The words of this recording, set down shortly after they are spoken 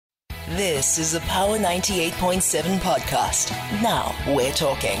This is a Power 98.7 podcast. Now we're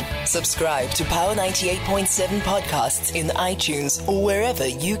talking. Subscribe to Power 98.7 podcasts in iTunes or wherever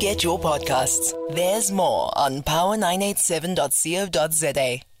you get your podcasts. There's more on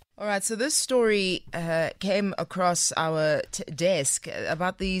power987.co.za. All right, so this story came across our desk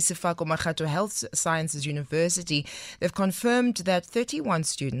about the Sefako Makgato Health Sciences University. They've confirmed that 31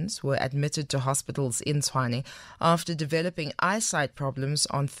 students were admitted to hospitals in Tshwane after developing eyesight problems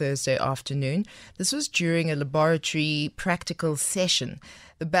on Thursday afternoon. This was during a laboratory practical session.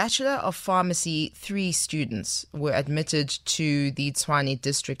 The Bachelor of Pharmacy 3 students were admitted to the Tshwane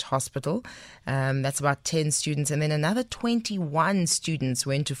District Hospital. That's about 10 students. And then another 21 students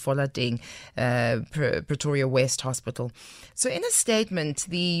went to Foladeng, Pretoria West Hospital. So in a statement,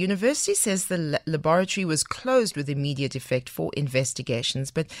 the university says the laboratory was closed with immediate effect for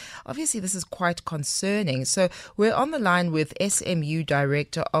investigations. But obviously this is quite concerning. So we're on the line with SMU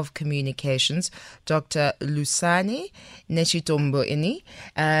Director of Communications, Dr. Lusani Neshitomboni,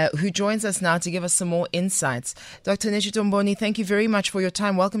 who joins us now to give us some more insights. Dr. Neshitomboni, thank you very much for your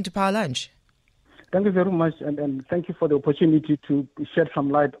time. Welcome to Power Lunch. Thank you very much, and thank you for the opportunity to shed some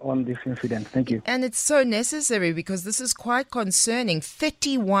light on this incident. Thank you. And it's so necessary because this is quite concerning.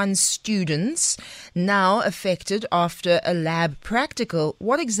 31 students now affected after a lab practical.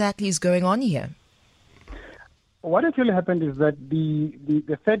 What exactly is going on here? What actually happened is that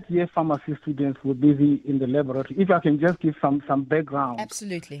the third-year pharmacy students were busy in the laboratory. If I can just give some background.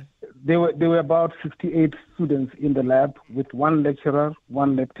 Absolutely. There were about 68 students in the lab with one lecturer,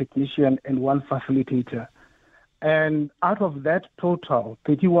 one lab technician, and one facilitator. And out of that total,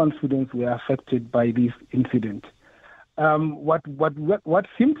 31 students were affected by this incident. What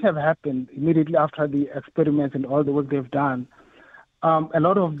seemed to have happened immediately after the experiments and all the work they've done, a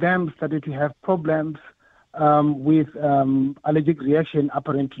lot of them started to have problems with allergic reaction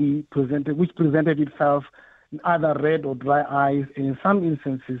apparently which presented itself in either red or dry eyes, and in some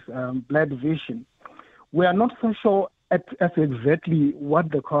instances, blurred vision. We are not so sure as exactly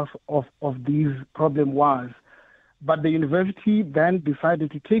what the cause of this problem was, but the university then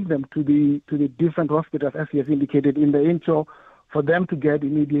decided to take them to the different hospitals, as you have indicated in the intro, for them to get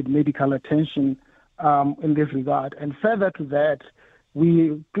immediate medical attention in this regard. And further to that,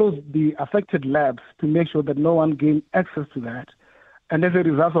 we closed the affected labs to make sure that no one gained access to that. And as a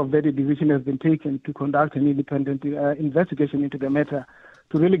result of that, a decision has been taken to conduct an independent investigation into the matter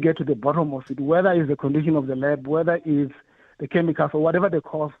to really get to the bottom of it, whether it's the condition of the lab, whether it's the chemicals, or whatever the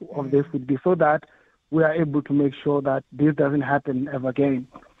cause of this would be, so that we are able to make sure that this doesn't happen ever again.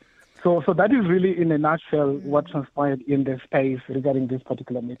 So that is really, in a nutshell, what transpired in the space regarding this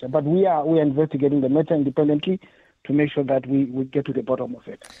particular matter. But we are investigating the matter independently to make sure that we get to the bottom of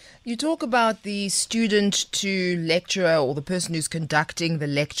it. You talk about the student to lecturer or the person who's conducting the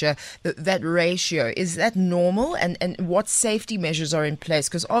lecture, that ratio. Is that normal? And what safety measures are in place?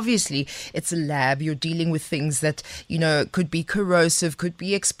 Because obviously it's a lab. You're dealing with things that, could be corrosive, could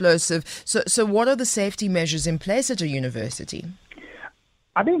be explosive. So what are the safety measures in place at a university?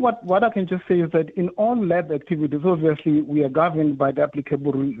 I think what I can just say is that in all lab activities, obviously, we are governed by the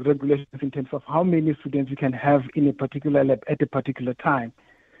applicable regulations in terms of how many students you can have in a particular lab at a particular time,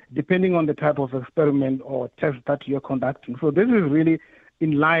 depending on the type of experiment or test that you're conducting. So this is really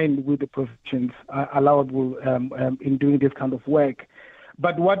in line with the provisions allowable in doing this kind of work.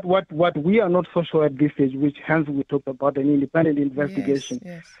 But what we are not so sure at this stage, which hence we talked about an independent investigation,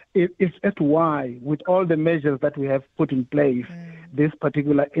 is as to why, with all the measures that we have put in place, this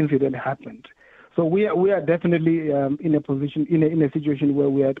particular incident happened. So we are definitely in a position, in a situation where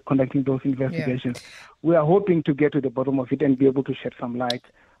we are conducting those investigations. Yeah. We are hoping to get to the bottom of it and be able to shed some light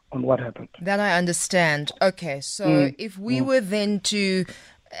on what happened. That I understand. Okay, so if we were then to,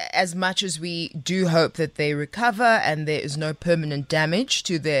 as much as we do hope that they recover and there is no permanent damage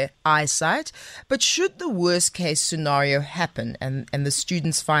to their eyesight, but should the worst case scenario happen and the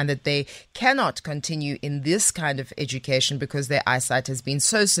students find that they cannot continue in this kind of education because their eyesight has been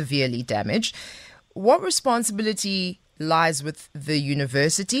so severely damaged, what responsibility lies with the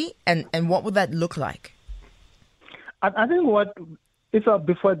university and what would that look like? I think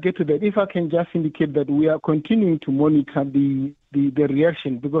before I get to that, if I can just indicate that we are continuing to monitor the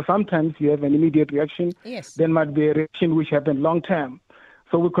reaction, because sometimes you have an immediate reaction, there might be a reaction which happened long term.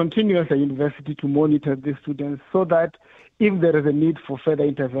 So we continue as a university to monitor the students so that if there is a need for further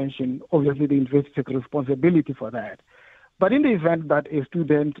intervention, obviously the university takes responsibility for that. But in the event that a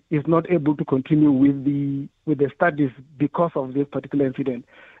student is not able to continue with the studies because of this particular incident,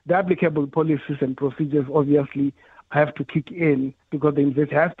 the applicable policies and procedures obviously have to kick in, because the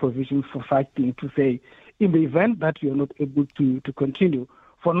university has provisions for such things to say, in the event that you're not able to continue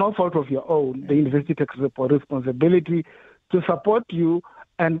for no fault of your own, the university takes responsibility to support you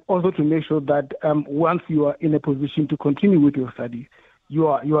and also to make sure that once you are in a position to continue with your studies, you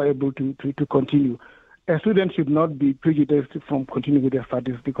are able to continue. A student should not be prejudiced from continuing with their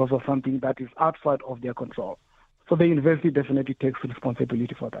studies because of something that is outside of their control. So the university definitely takes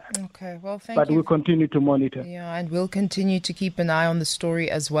responsibility for that. Okay, well, thank you. But we'll continue to monitor. Yeah, and we'll continue to keep an eye on the story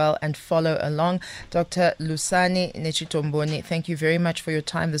as well and follow along. Dr. Lusani Nechitomboni, thank you very much for your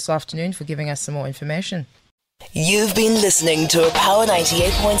time this afternoon, for giving us some more information. You've been listening to a Power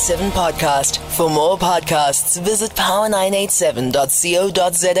 98.7 podcast. For more podcasts, visit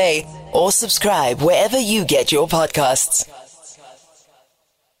power987.co.za or subscribe wherever you get your podcasts.